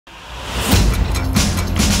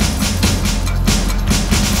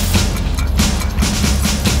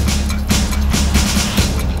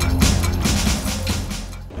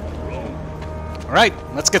Alright,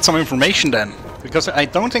 let's get some information then. Because I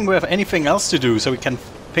don't think we have anything else to do, so we can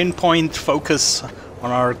pinpoint focus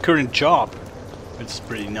on our current job. Which is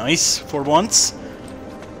pretty nice for once.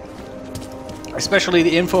 Especially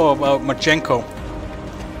the info about Marchenko.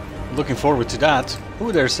 Looking forward to that.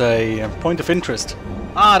 Ooh, there's a point of interest.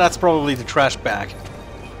 Ah, that's probably the trash bag.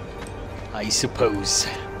 I suppose.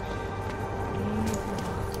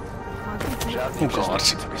 Oh god.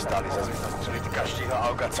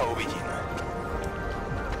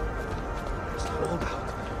 Hold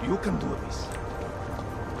out. You can do this.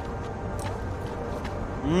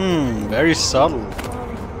 Very subtle.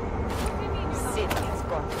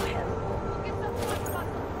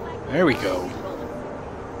 There we go.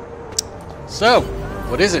 So,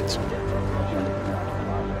 what is it?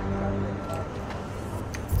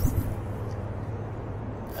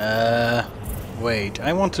 Wait,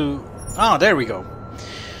 I want to... Ah, there we go.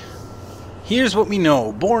 Here's what we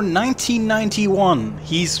know. Born 1991.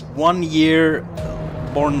 He's born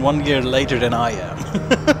 1 year later than I am.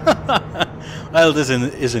 Well, this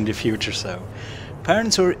is in the future, so.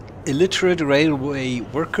 Parents were illiterate railway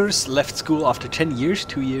workers, left school after 10 years,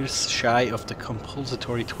 2 years shy of the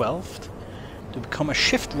compulsory 12th, to become a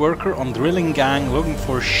shift worker on drilling gang looking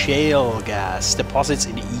for shale gas deposits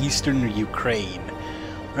in eastern Ukraine.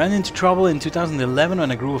 Ran into trouble in 2011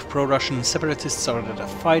 when a group of pro-Russian separatists started a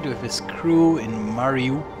fight with his crew in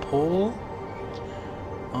Mariupol.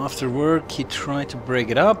 After work he tried to break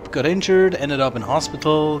it up, got injured, ended up in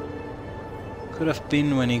hospital. Could have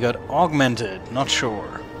been when he got augmented, not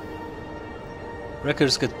sure.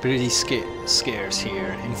 Records get pretty scarce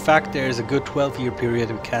here. In fact, there's a good 12-year period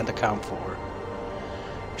we can't account for.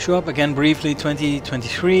 Show up again briefly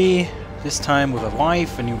 2023, this time with a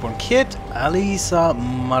wife, a newborn kid, Alisa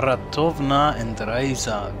Maratovna and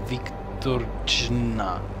Raisa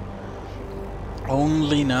Viktorchina.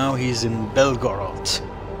 Only now he's in Belgorod,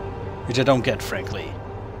 which I don't get, frankly.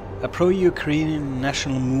 A pro-Ukrainian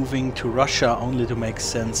national moving to Russia only to make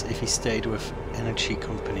sense if he stayed with energy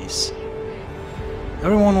companies.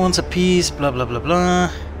 Everyone wants a peace, blah blah blah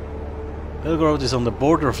blah. Belgorod is on the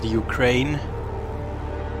border of the Ukraine.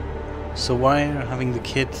 So why are having the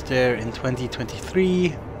kid there in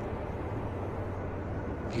 2023?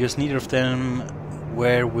 Because neither of them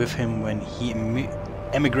were with him when he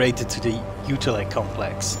emigrated to the Utilite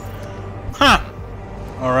complex. Huh!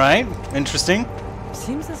 Alright, interesting.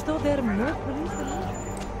 Seems as though they're more police than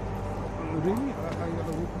us. Really?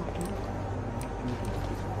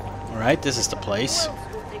 Alright, this is the place.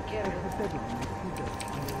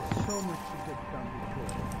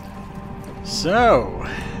 So...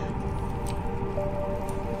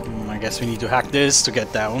 I guess we need to hack this to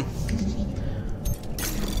get down.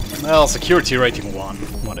 Well, security rating 1,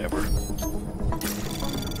 whatever.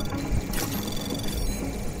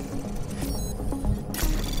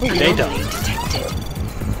 Ooh, data.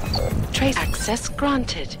 Trace access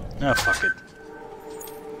granted. Ah, fuck it.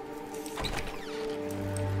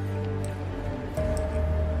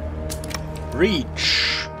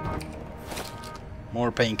 Reach.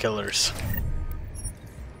 More painkillers.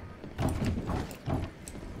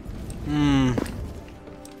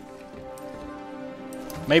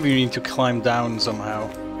 Maybe we need to climb down somehow.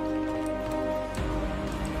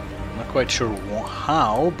 Not quite sure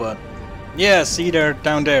how, but... Yeah, see there,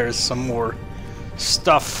 down there is some more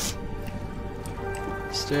stuff.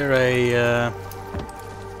 Is there a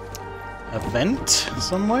vent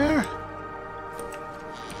somewhere?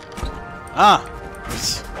 Ah!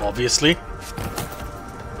 It's obviously.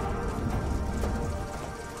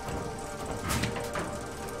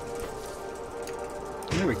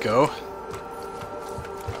 There we go.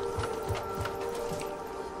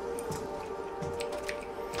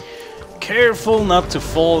 Careful not to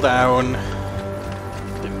fall down.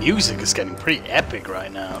 The music is getting pretty epic right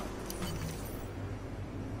now.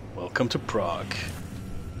 Welcome to Prague.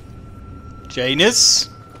 Janus?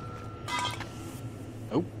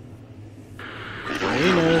 Oh.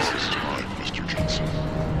 Janus. Mr. Johnson.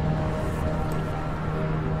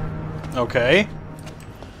 Okay.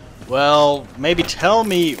 Well, maybe tell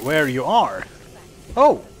me where you are.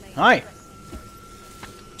 Oh, hi.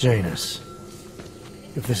 Janus.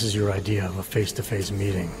 If this is your idea of a face-to-face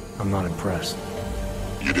meeting, I'm not impressed.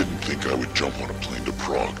 You didn't think I would jump on a plane to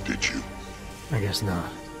Prague, did you? I guess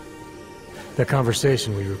not. That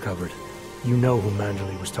conversation we recovered, you know who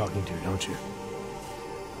Manderley was talking to, don't you?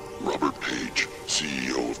 Robert Page,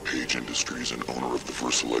 CEO of Page Industries and owner of the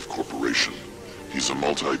VersaLife Corporation. He's a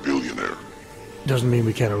multi-billionaire. Doesn't mean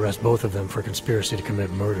we can't arrest both of them for conspiracy to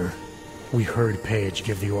commit murder. We heard Page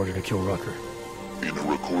give the order to kill Rucker. In a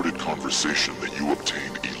recorded conversation that you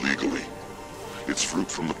obtained illegally. It's fruit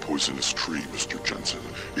from the poisonous tree, Mr. Jensen.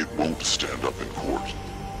 It won't stand up in court.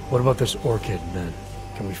 What about this orchid, then?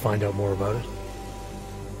 Can we find out more about it?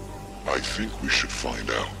 I think we should find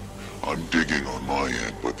out. I'm digging on my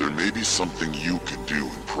end, but there may be something you can do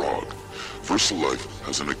in Prague. VersaLife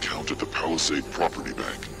has an account at the Palisade Property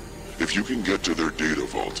Bank. If you can get to their data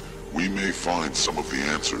vault, we may find some of the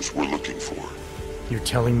answers we're looking for. You're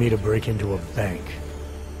telling me to break into a bank?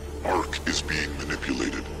 Ark is being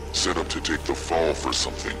manipulated, set up to take the fall for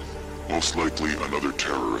something. Most likely another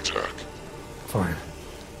terror attack. Fine.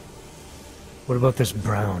 What about this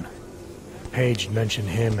Brown? Page mentioned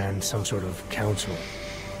him and some sort of council.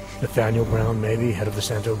 Nathaniel Brown, maybe, head of the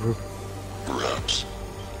Santo Group? Perhaps.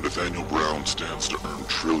 Nathaniel Brown stands to earn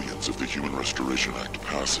trillions if the Human Restoration Act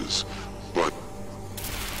passes, but...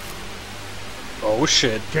 Oh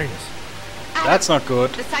shit. Janus. That's not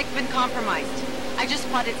good. The site's been compromised. I just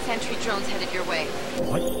spotted sentry drones headed your way.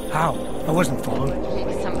 What? How? I wasn't followed.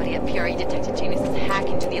 Maybe somebody at PRE detected Janus' hack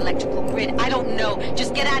into the electrical grid. I don't know.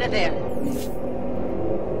 Just get out of there.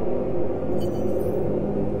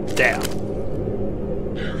 Damn.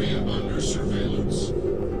 Area under surveillance.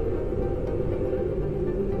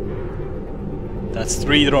 That's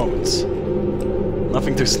 3 drones.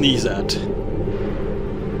 Nothing to sneeze at.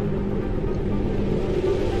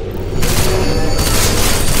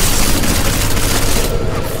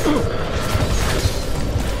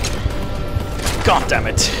 God damn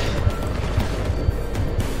it.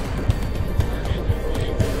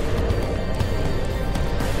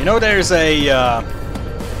 You know, there's a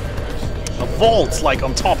vault like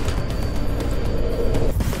on top.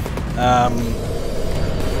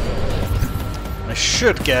 I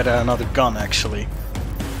should get another gun actually.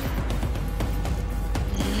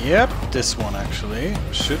 Yep, this one actually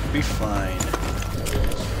should be fine.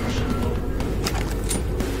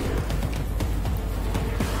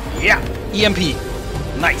 Yeah, EMP.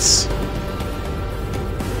 Nice.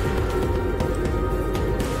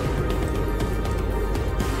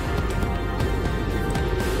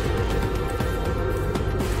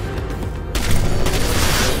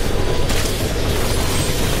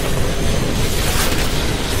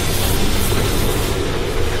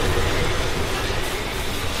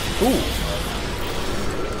 Ooh.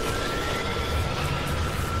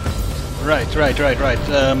 Right.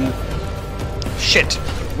 Shit.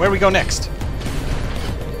 Where we go next?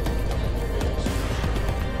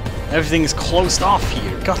 Everything is closed off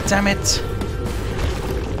here. God damn it.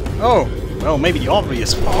 Oh, well, maybe the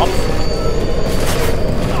obvious path.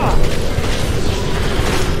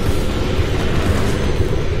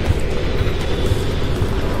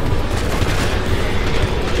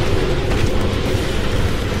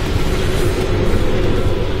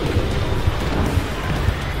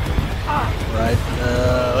 Right,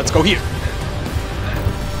 let's go here.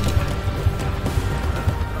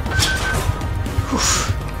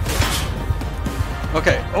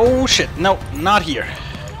 Okay, oh shit, no, not here.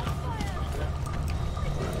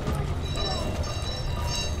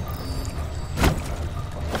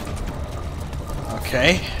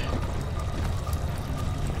 Okay.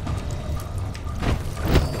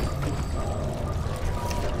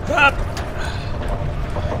 Ah.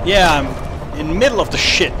 Yeah, I'm in the middle of the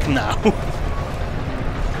shit now.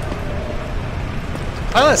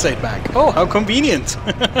 Palisade Bank. Oh, how convenient.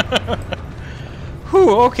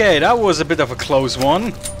 Whew, okay, that was a bit of a close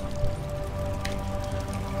one.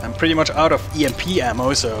 I'm pretty much out of EMP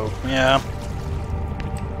ammo, so yeah.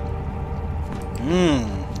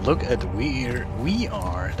 Look at where we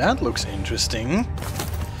are. That looks interesting.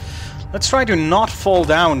 Let's try to not fall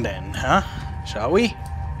down then, huh? Shall we?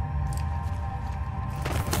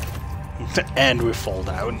 And we fall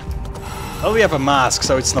down. Well, we have a mask,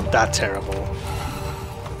 so it's not that terrible.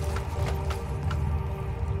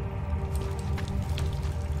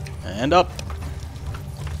 And up.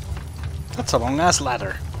 That's a long-ass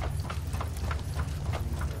ladder.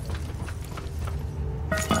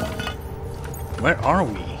 Where are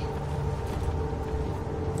we?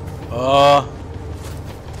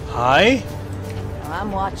 Hi?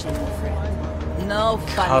 I'm watching, my friend. No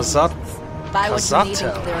fun. Buy what you need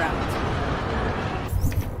and clear out.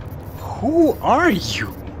 Who are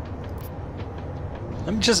you?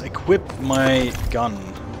 Let me just equip my gun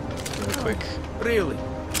real quick. Really?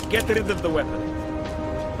 Get rid of the weapon.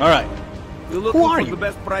 Alright. You're looking Who are for you? the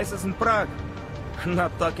best prices in Prague. I'm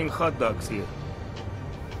not talking hot dogs here.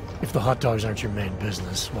 If the hot dogs aren't your main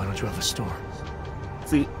business, why don't you have a store?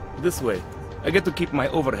 See, this way, I get to keep my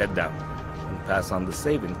overhead down and pass on the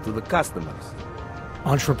savings to the customers.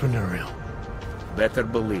 Entrepreneurial. Better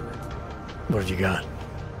believe it. What have you got?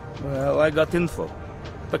 Well, I got info.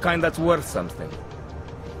 The kind that's worth something.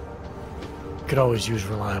 Could always use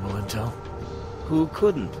reliable intel. Who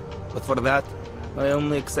couldn't? But for that, I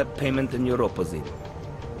only accept payment in Europozine.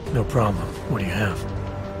 No problem. What do you have?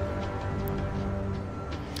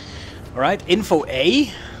 Alright, info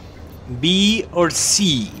A, B, or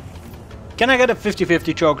C? Can I get a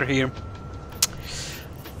 50-50 joker here?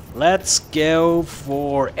 Let's go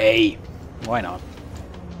for A. Why not?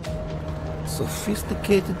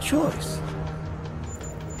 Sophisticated choice.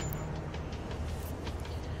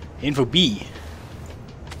 Info B.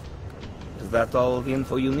 Is that all the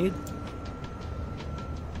info you need?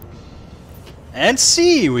 And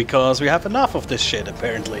C, because we have enough of this shit,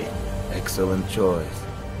 apparently. Excellent choice.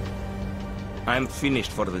 I'm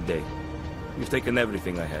finished for the day. You've taken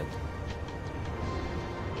everything I had.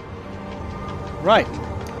 Right.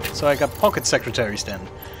 So I got pocket secretaries then.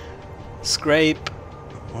 Scrape.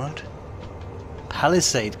 What?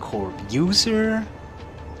 Palisade Corp. User.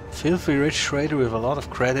 Filthy rich trader with a lot of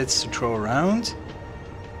credits to throw around.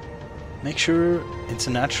 Make sure it's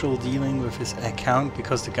a natural dealing with his account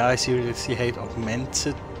because the guy seriously hate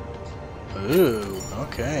augmented. Oh,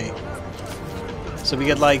 okay. So we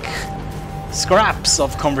get like scraps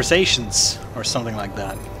of conversations or something like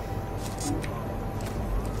that.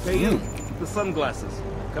 Hey you, the sunglasses.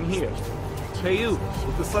 Come here. Hey you,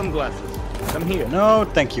 with the sunglasses. Come here. No,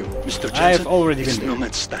 thank you. Mr. Jensen, I've already it's been there.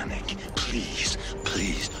 Nomad Stanek. Please,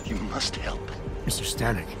 please, you must help. Mr.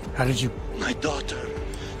 Stanek, how did you... My daughter.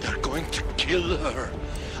 They're going to kill her.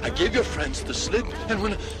 I gave your friends the slip, and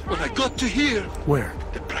when I got to here... Where?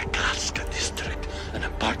 The Prakarska district. An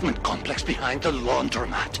apartment complex behind the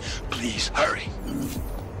laundromat. Please, hurry.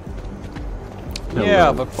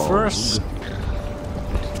 Yeah, but first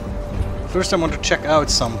I want to check out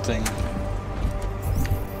something.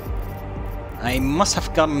 I must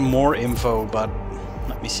have gotten more info, but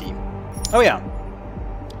let me see. Oh yeah.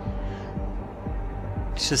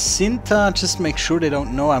 Jacinta, just make sure they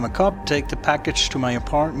don't know I'm a cop. Take the package to my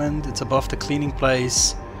apartment. It's above the cleaning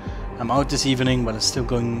place. I'm out this evening, but I'm still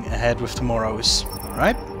going ahead with tomorrow's.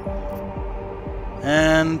 Alright?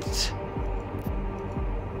 And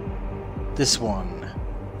this one.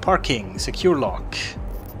 Parking, secure lock.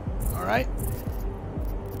 Alright.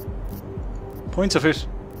 Points of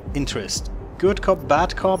interest. Good cop,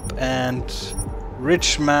 bad cop, and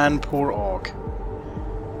rich man, poor orc.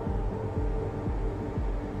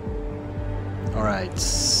 Alright.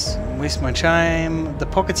 Waste my time. The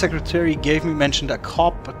pocket secretary gave me mentioned a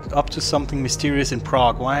cop up to something mysterious in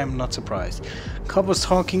Prague. Why I'm not surprised. Cop was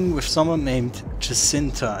talking with someone named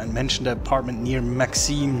Jacinta and mentioned an apartment near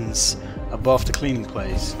Maxim's above the cleaning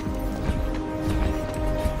place.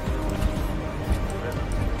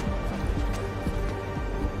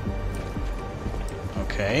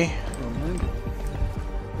 Okay.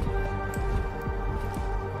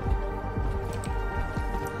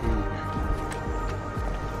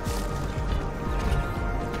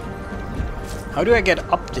 How do I get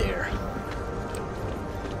up there?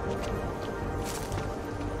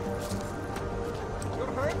 You're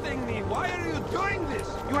hurting me. Why are you doing this?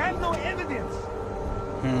 You have no evidence.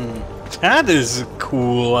 That is a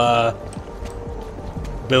cool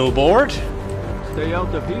billboard. Stay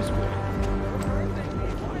out of his way.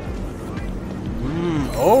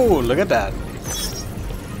 Oh, look at that.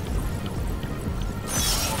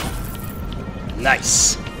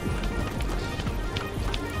 Nice.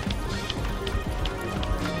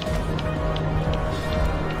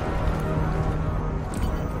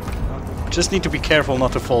 Just need to be careful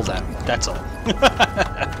not to fall down. That's all.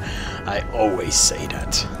 I always say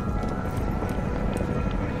that.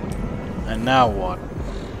 And now what?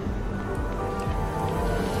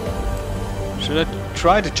 Should I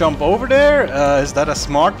try to jump over there? Is that a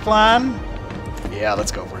smart plan? Yeah,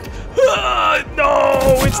 let's go for it. No,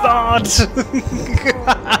 it's not!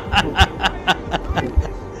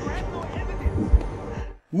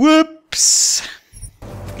 Whoops!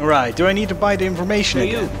 Alright, do I need to buy the information Hey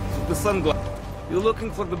again? you, the sunglasses. You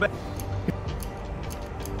looking for the bag?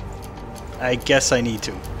 I guess I need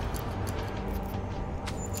to.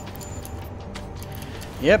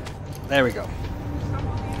 Yep, there we go.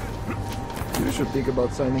 You should think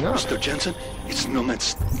about signing up. Mr. Jensen, it's Nomad.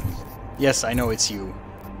 Yes, I know it's you.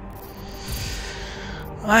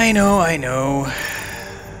 I know.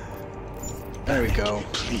 There we go.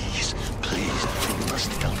 Please, please, you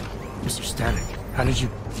must help. Mr. Stanek, how did you...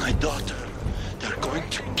 My daughter. They're going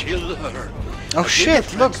to kill her. Oh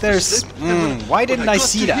shit, look, there's... why didn't I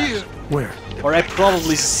see that? Where? Or I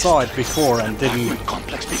probably saw it before and didn't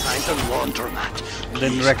Complex behind the laundromat.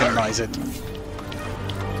 Please recognize it.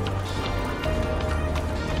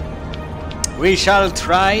 We shall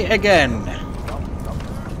try again.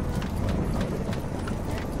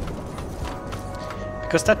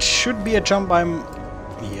 Because that should be a jump I'm...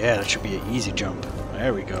 Yeah, that should be an easy jump.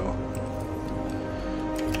 There we go.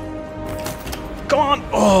 Go on!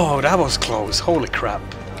 Oh, that was close. Holy crap.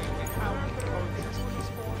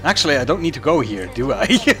 Actually, I don't need to go here, do I?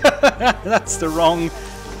 That's the wrong...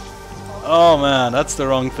 Oh man, that's the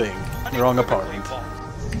wrong thing. The wrong apartment.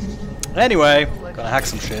 Anyway, gonna hack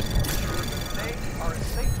some shit.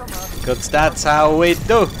 Because that's how we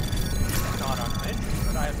do.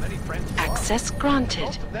 Access granted.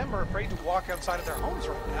 Most of them are afraid to walk outside of their homes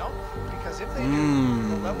right now because if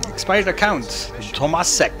they Expired account.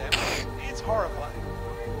 Tomasek. it's horrifying.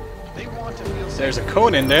 They want to feel There's a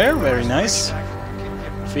code in there. Very nice.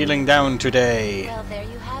 Feeling down today. Well, there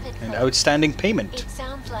you have it, And folks. outstanding payment. It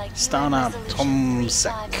sounds like Stana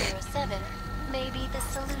Tomsek. Maybe the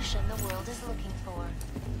solution the world is looking for.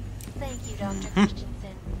 Thank you, Dr.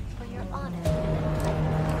 Christensen, for your honest and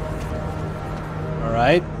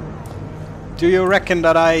Alright. Do you reckon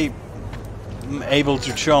that I am able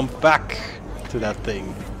to jump back to that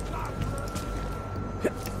thing?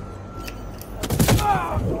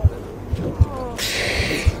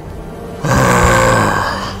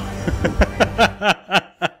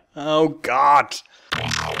 Oh god!